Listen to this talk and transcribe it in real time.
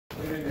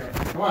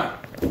Come on.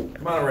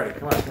 Come on already.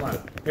 Come on, come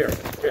on. Here,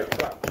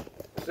 come on.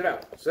 Sit down,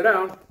 sit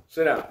down,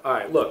 sit down. All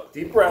right, look,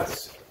 deep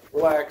breaths,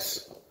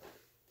 relax.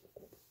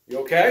 You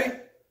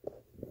okay?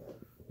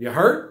 You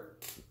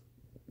hurt?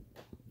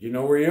 You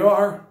know where you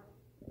are?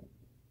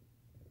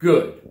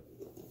 Good.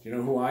 Do you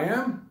know who I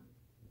am?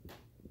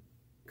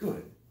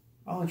 Good.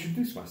 I'll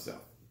introduce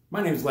myself.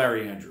 My name's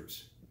Larry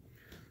Andrews.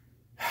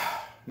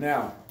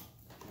 Now,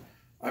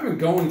 I've been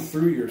going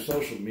through your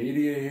social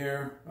media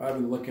here. I've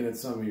been looking at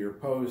some of your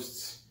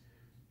posts.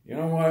 You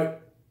know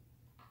what?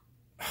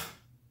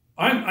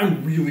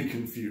 I'm really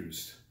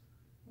confused.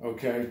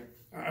 Okay?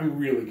 I'm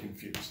really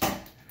confused.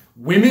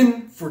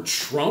 Women for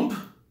Trump?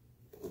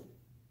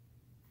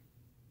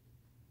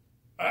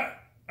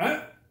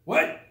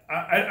 What?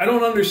 I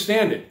don't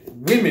understand it.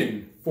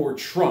 Women for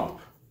Trump.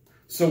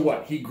 So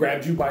what? He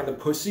grabbed you by the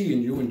pussy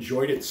and you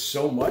enjoyed it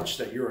so much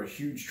that you're a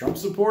huge Trump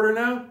supporter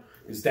now?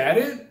 Is that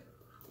it?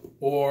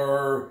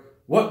 Or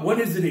what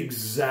is it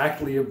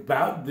exactly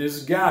about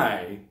this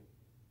guy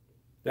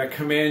that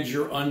commands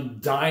your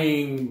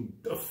undying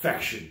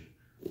affection?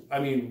 I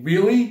mean,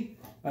 really?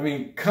 I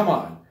mean, come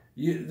on.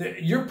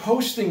 You're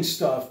posting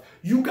stuff.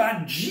 You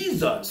got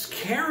Jesus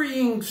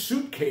carrying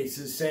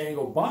suitcases saying,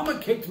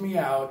 Obama kicked me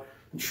out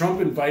and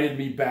Trump invited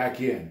me back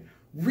in.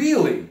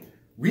 Really?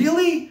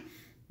 Really?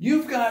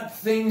 You've got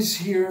things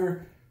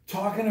here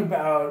talking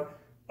about,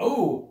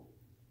 oh,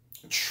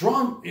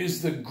 Trump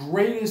is the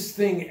greatest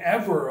thing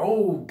ever.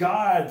 Oh,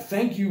 God,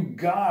 thank you,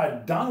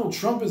 God. Donald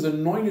Trump is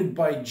anointed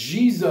by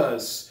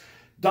Jesus.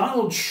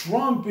 Donald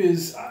Trump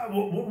is...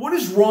 what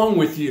is wrong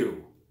with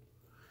you?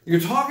 You're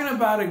talking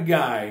about a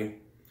guy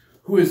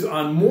who has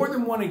on more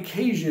than one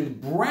occasion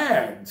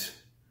bragged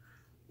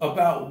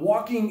about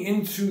walking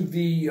into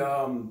the...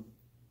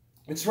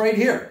 it's right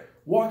here.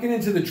 Walking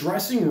into the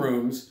dressing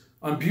rooms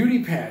on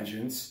beauty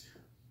pageants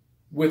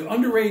with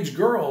underage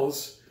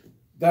girls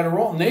that are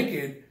all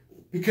naked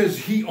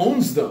because he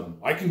owns them.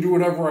 I can do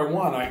whatever I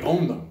want. I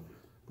own them.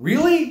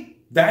 Really?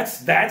 That's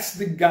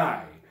the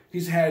guy.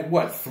 He's had,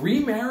 what,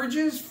 3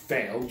 marriages?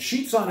 Failed.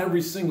 Cheats on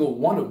every single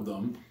one of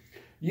them.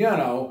 You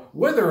know,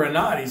 whether or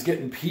not he's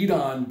getting peed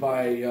on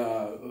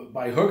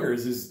by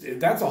hookers,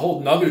 that's a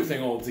whole nother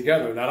thing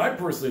altogether that I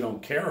personally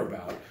don't care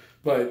about.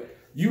 But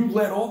you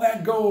let all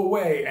that go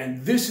away,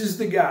 and this is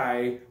the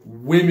guy,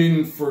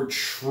 women for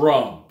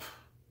Trump.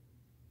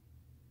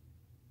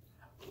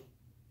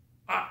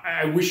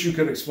 I wish you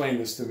could explain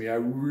this to me. I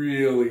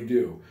really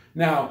do.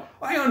 Now,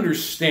 I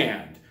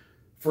understand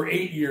for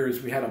 8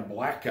 years we had a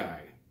black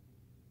guy,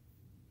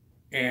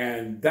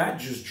 and that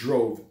just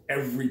drove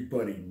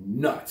everybody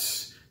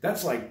nuts.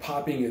 That's like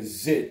popping a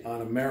zit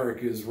on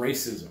America's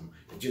racism.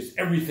 Just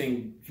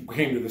everything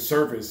came to the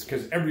surface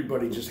because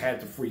everybody just had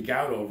to freak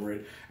out over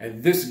it.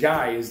 And this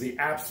guy is the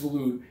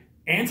absolute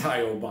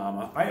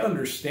anti-Obama. I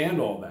understand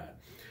all that.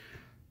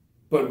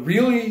 But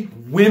really,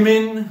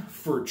 women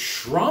for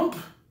Trump?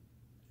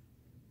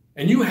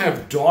 And you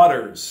have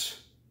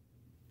daughters.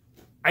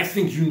 I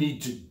think you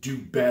need to do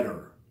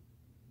better.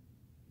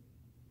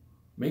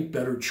 Make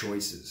better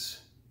choices.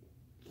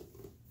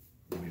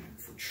 Women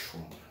for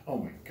Trump. Oh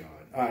my God.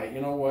 All right, you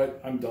know what?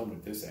 I'm done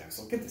with this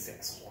asshole. Get this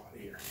asshole out of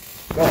here.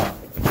 Go on.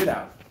 Get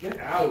out. Get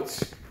out.